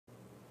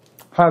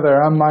Hi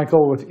there, I'm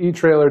Michael with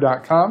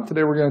etrailer.com.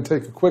 Today we're going to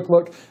take a quick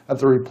look at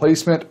the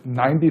replacement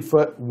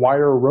 90-foot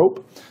wire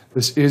rope.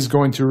 This is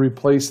going to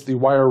replace the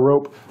wire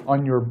rope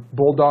on your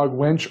Bulldog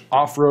Winch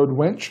off-road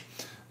winch.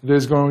 It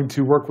is going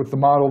to work with the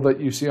model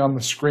that you see on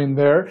the screen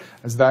there,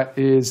 as that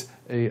is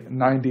a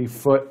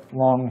 90-foot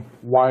long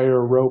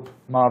wire rope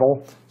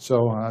model.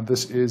 So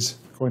this is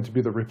going to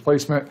be the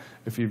replacement.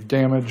 If you've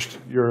damaged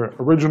your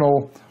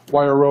original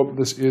wire rope,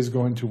 this is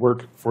going to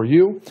work for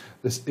you.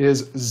 This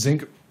is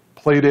zinc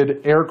plated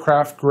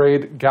aircraft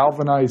grade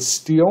galvanized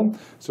steel,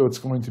 so it's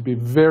going to be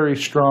very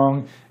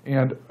strong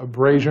and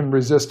abrasion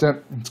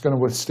resistant. It's going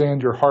to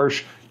withstand your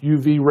harsh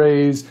UV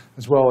rays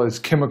as well as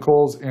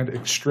chemicals and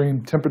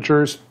extreme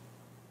temperatures.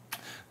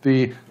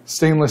 The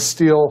stainless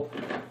steel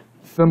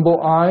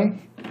thimble eye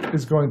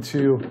is going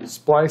to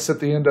splice at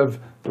the end of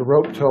the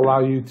rope to allow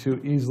you to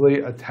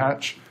easily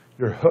attach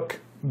your hook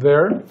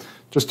there.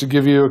 Just to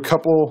give you a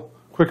couple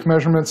quick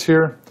measurements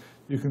here,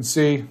 you can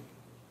see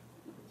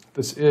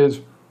this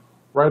is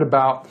right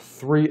about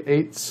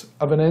 3/8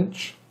 of an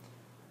inch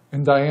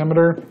in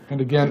diameter,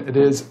 and again it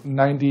is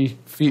 90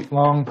 feet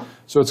long,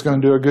 so it's going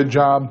to do a good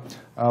job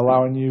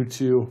allowing you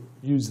to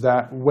use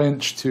that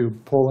winch to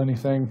pull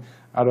anything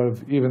out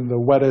of even the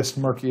wettest,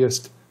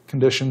 murkiest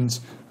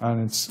conditions,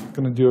 and it's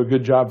going to do a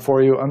good job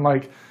for you.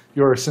 Unlike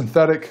your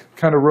synthetic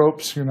kind of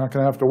ropes, you're not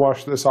going to have to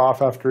wash this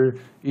off after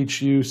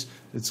each use.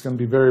 It's going to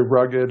be very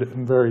rugged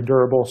and very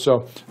durable,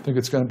 so I think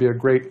it's going to be a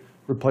great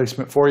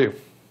replacement for you.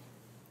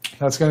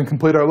 That's going to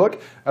complete our look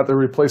at the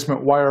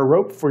replacement wire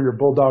rope for your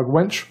Bulldog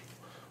Winch.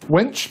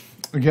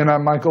 Again,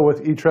 I'm Michael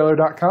with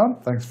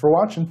etrailer.com. Thanks for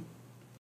watching.